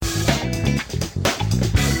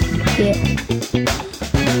it.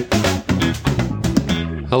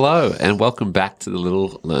 Hello and welcome back to the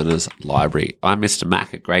Little Learners Library. I'm Mr.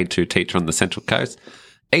 Mac, a grade 2 teacher on the Central Coast.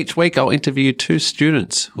 Each week I'll interview 2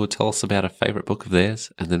 students who will tell us about a favourite book of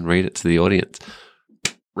theirs and then read it to the audience.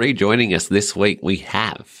 Rejoining us this week we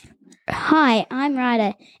have... Hi, I'm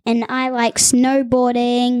Ryder, and I like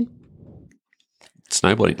snowboarding.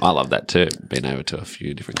 Snowboarding, I love that too. Been over to a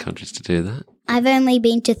few different countries to do that. I've only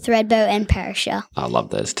been to Thredbo and Perisher. I love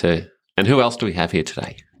those too. And who else do we have here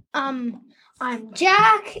today? I'm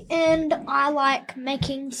Jack, and I like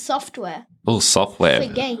making software Oh, software.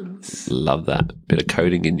 for games. Love that. Bit of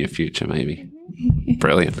coding in your future, maybe.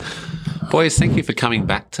 Brilliant. Boys, thank you for coming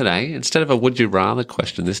back today. Instead of a would you rather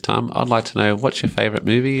question this time, I'd like to know what's your favourite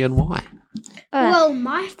movie and why? Well,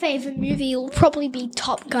 my favourite movie will probably be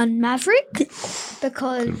Top Gun Maverick because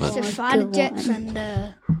the fighter jets and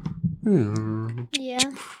yeah.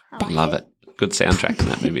 I like Love it. Good soundtrack in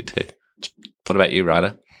that movie too. What about you,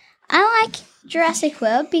 Ryder? I like Jurassic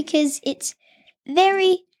World because it's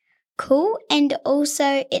very cool and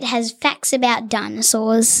also it has facts about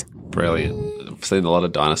dinosaurs. Brilliant. I've seen a lot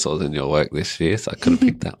of dinosaurs in your work this year, so I could have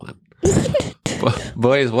picked that one.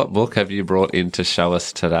 Boys, what book have you brought in to show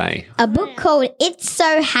us today? A book called It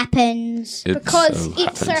So Happens. Because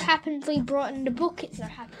it so happens we brought in the book. It so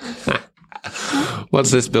happens. What's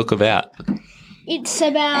this book about? It's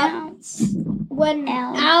about when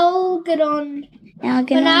Algernon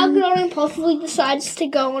impulsively decides to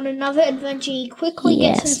go on another adventure, he quickly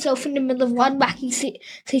gets himself in the middle of one wacky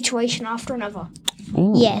situation after another.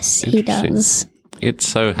 Ooh, Yes, he interesting. does. It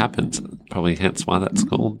so happens. Probably hence why that's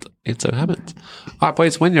called It So Happens. All right,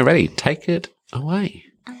 boys, when you're ready, take it away.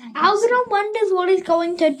 Algernon wonders what he's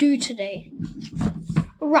going to do today.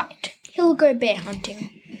 Right, he'll go bear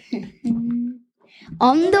hunting.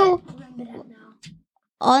 On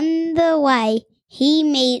the way, he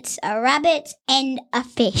meets a rabbit and a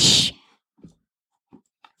fish.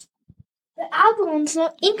 But Algernon's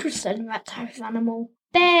not interested in that type of animal.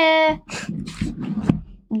 Bear!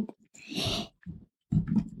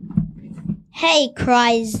 Hey,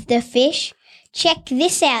 cries the fish, check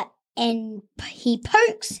this out. And he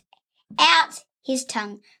pokes out his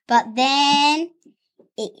tongue, but then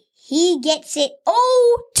he gets it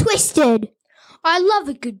all twisted. I love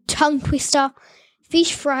a good tongue twister.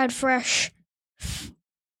 Fish fried fresh.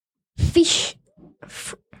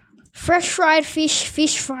 Fresh fried fish,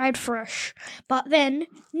 fish fried fresh. But then,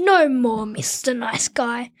 no more, Mr. Nice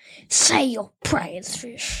Guy. Say your prayers,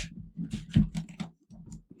 fish.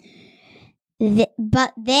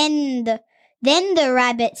 But then the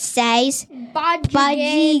rabbit says,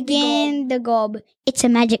 Budgie the gob. It's a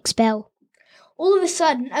magic spell. All of a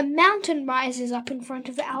sudden, a mountain rises up in front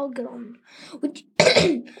of Algernon, which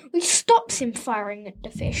stops him firing at the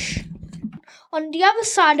fish. On the other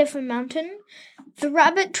side of the mountain, the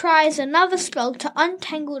rabbit tries another spell to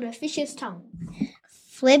untangle the fish's tongue.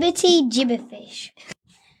 Flibberty gibberfish.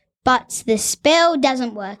 But the spell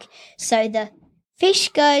doesn't work, so the fish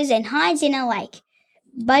goes and hides in a lake.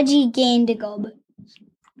 Budgie Gandagob.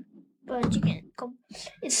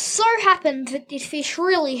 It so happens that this fish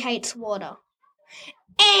really hates water.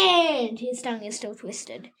 And his tongue is still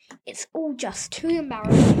twisted. It's all just too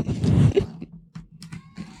embarrassing.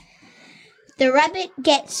 The rabbit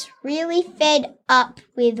gets really fed up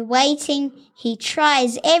with waiting. He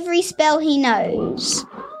tries every spell he knows.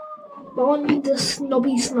 Bonnie the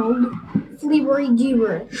snobby snob, flibbery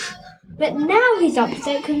gibberish. But now he's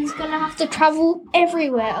upset because he's going to have to travel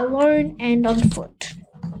everywhere alone and on foot.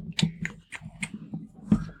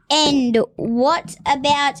 And what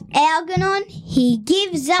about Algernon? He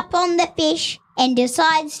gives up on the fish and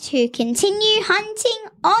decides to continue hunting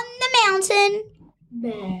on the mountain.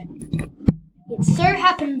 But it so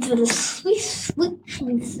happens that a Swiss switch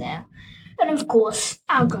lives there. And of course,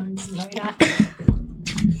 Algernon's know that.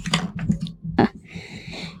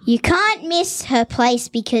 You can't miss her place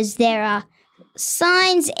because there are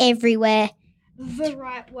signs everywhere. The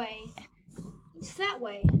right way. It's that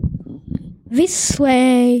way. This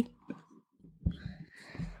way.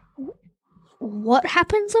 What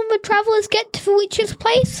happens when the travellers get to the witch's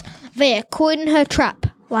place? They are caught in her trap,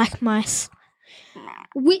 like mice.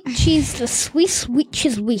 Which is the Swiss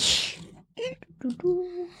witch's wish.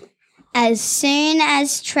 As soon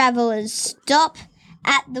as travellers stop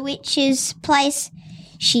at the witch's place,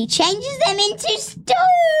 she changes them into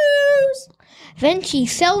stools. Then she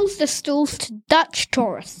sells the stools to Dutch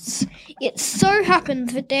tourists. It so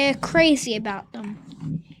happens that they're crazy about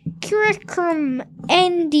them. Curriculum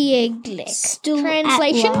and the egg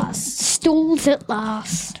Translation, stools at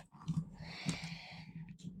last.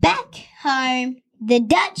 Back home, the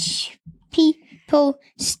Dutch people people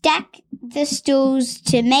stack the stools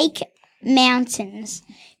to make mountains.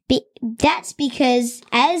 That's because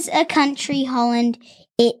as a country, Holland,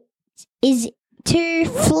 it is too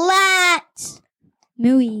flat.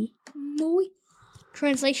 Mooey.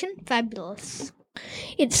 Translation, fabulous.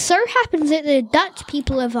 It so happens that the Dutch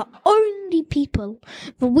people are the only people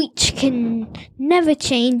which can never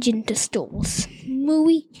change into stools.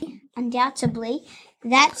 Mooey. Undoubtedly,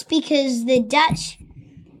 that's because the Dutch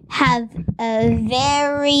have a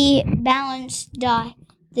very balanced diet.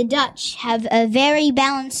 The Dutch have a very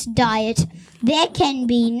balanced diet. There can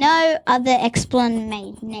be no other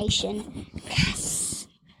explanation. Yes.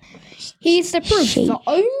 Here's the proof. The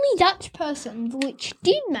only Dutch person which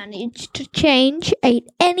did manage to change ate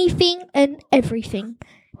anything and everything.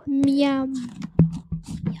 Meow.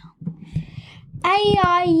 A-I-E-A-I-U.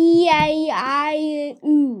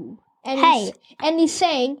 Hey. And he's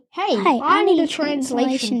saying, hey, I need a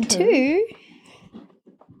translation too.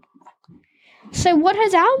 So what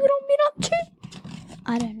has Algernon been up to?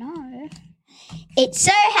 I don't know. It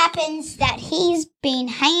so happens that he's been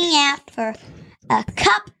hanging out for a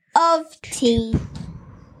cup of tea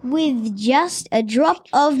with just a drop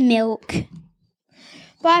of milk.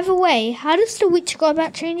 By the way, how does the witch go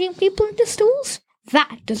about changing people into stools?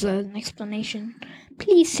 That deserves an explanation.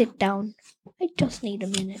 Please sit down. I just need a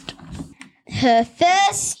minute. Her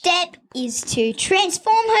first step is to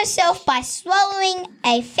transform herself by swallowing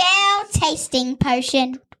a foul-tasting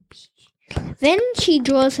potion. Then she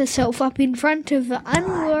draws herself up in front of the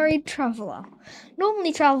unworried traveller.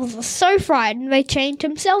 Normally travellers are so frightened they change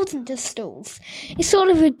themselves into stools. It's sort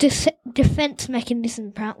of a defence mechanism,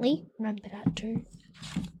 apparently. Remember that too.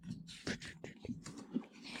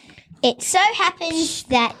 It so happens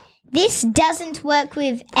that this doesn't work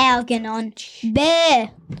with Algernon.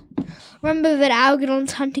 Bear. Remember that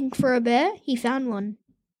Algernon's hunting for a bear? He found one.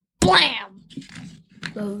 Blam!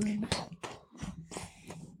 Boom.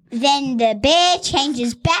 Then the bear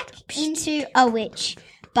changes back into a witch,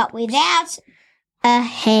 but without a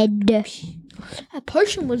head. A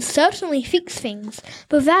potion would certainly fix things,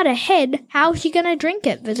 but without a head, how's she going to drink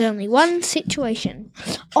it? There's only one situation.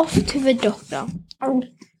 Off to the doctor.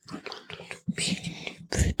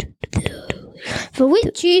 The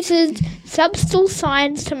witch uses subtle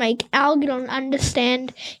signs to make Algernon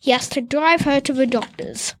understand he has to drive her to the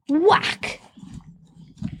doctor's. Whack!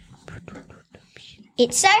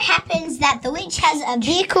 It so happens that the witch has a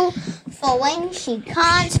vehicle for when she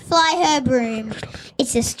can't fly her broom.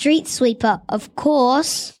 It's a street sweeper, of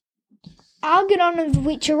course. Algernon and the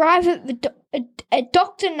witch arrive at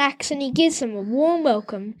Dr. Nax and he gives them a warm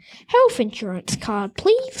welcome. Health insurance card,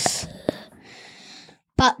 please.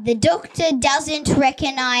 But the doctor doesn't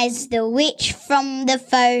recognise the witch from the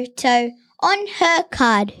photo on her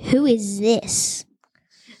card. Who is this?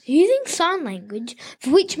 Using sign language,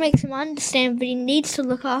 the witch makes him understand that he needs to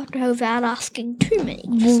look after her without asking too many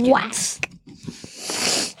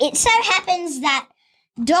questions. It so happens that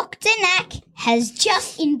Dr. Knack has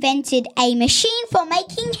just invented a machine for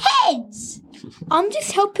making heads. I'm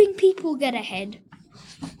just helping people get ahead.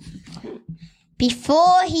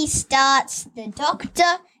 Before he starts, the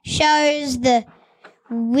doctor shows the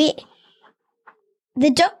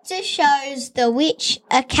witch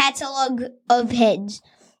a catalogue of heads,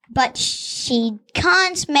 but she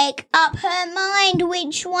can't make up her mind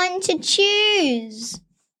which one to choose.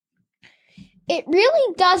 It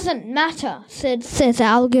really doesn't matter, says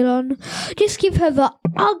Algernon. Just give her the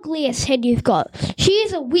ugliest head you've got. She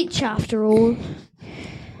is a witch after all.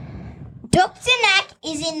 Dr. Knack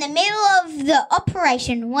is in the middle of the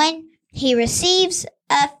operation when he receives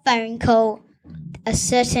a phone call. A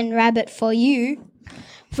certain rabbit for you.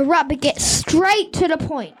 The rabbit gets straight to the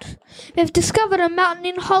point. They've discovered a mountain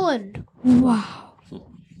in Holland. Wow.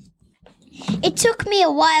 It took me a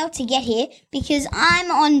while to get here because I'm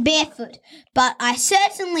on barefoot, but I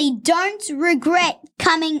certainly don't regret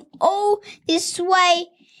coming all this way.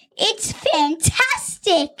 It's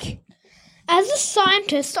fantastic. As a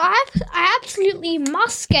scientist, I absolutely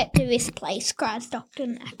must get to this place, cries Dr.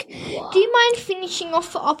 Knack. Do you mind finishing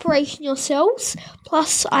off the operation yourselves?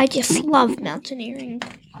 Plus, I just love mountaineering.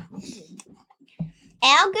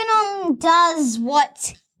 Algernon does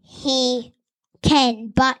what he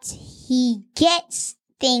can, but he gets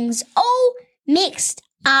things all mixed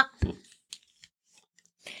up.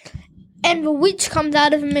 And the witch comes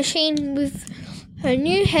out of the machine with her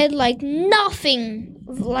new head like nothing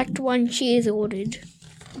like the one she has ordered.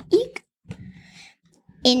 Eek.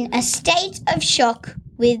 In a state of shock,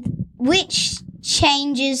 with which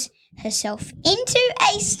changes herself into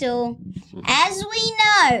a stool. As we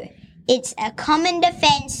know, it's a common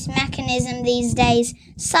defense mechanism these days.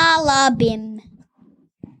 Salabim.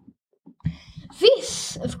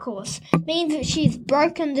 This, of course, means that she's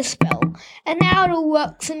broken the spell, and now it all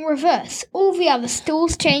works in reverse. All the other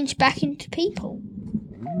stools change back into people.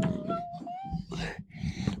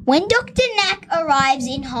 When Dr. Knack arrives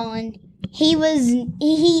in Holland, he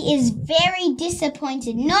is very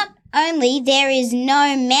disappointed. Not only there is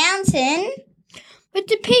no mountain, but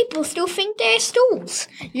the people still think they're stools.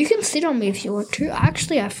 You can sit on me if you want to. I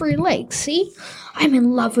actually have 3 legs, see? I'm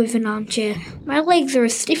in love with an armchair. My legs are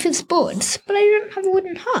as stiff as boards, but I don't have a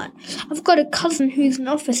wooden heart. I've got a cousin who's an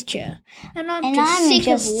office chair, and I'm just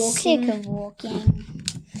sick of walking.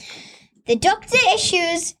 The doctor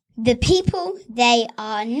assures the people they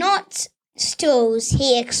are not stools.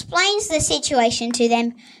 He explains the situation to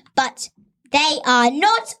them, but they are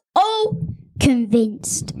not all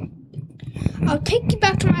convinced. I'll take you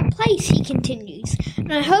back to my place, he continues,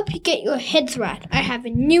 and I hope you get your heads right. I have a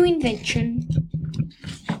new invention.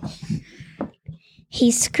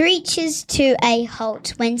 He screeches to a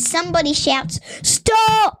halt when somebody shouts,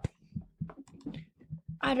 "Stop!"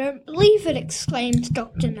 I don't believe it, exclaims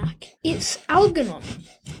Dr. Knack. It's Algernon.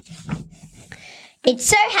 It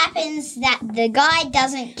so happens that the guy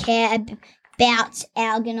doesn't care about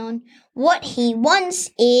Algernon. What he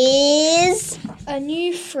wants is a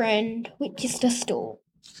new friend, which is the stool.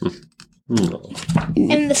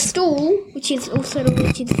 And the stool, which is also the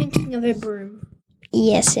witch, is thinking of a broom.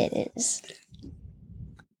 Yes, it is.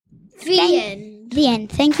 The end. The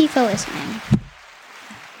end. Thank you for listening.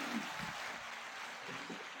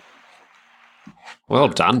 Well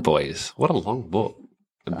done, boys. What a long book.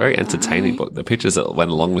 A very entertaining book. The pictures that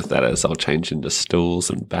went along with that as they'll change into stools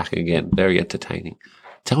and back again. Very entertaining.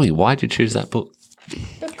 Tell me, why did you choose that book?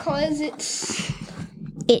 Because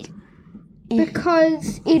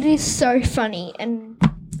it is so funny and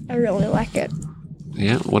I really like it.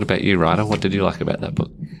 Yeah. What about you, Ryder? What did you like about that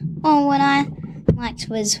book? Oh, what I liked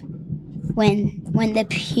was when the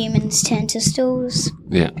humans turned to stools.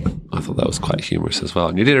 Yeah, I thought that was quite humorous as well.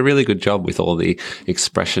 And you did a really good job with all the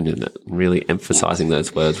expression in it, really emphasising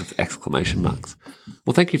those words with exclamation marks.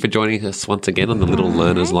 Well, thank you for joining us once again on the Little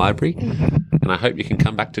Learners Library, and I hope you can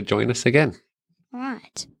come back to join us again. All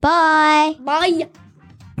right. Bye. Bye.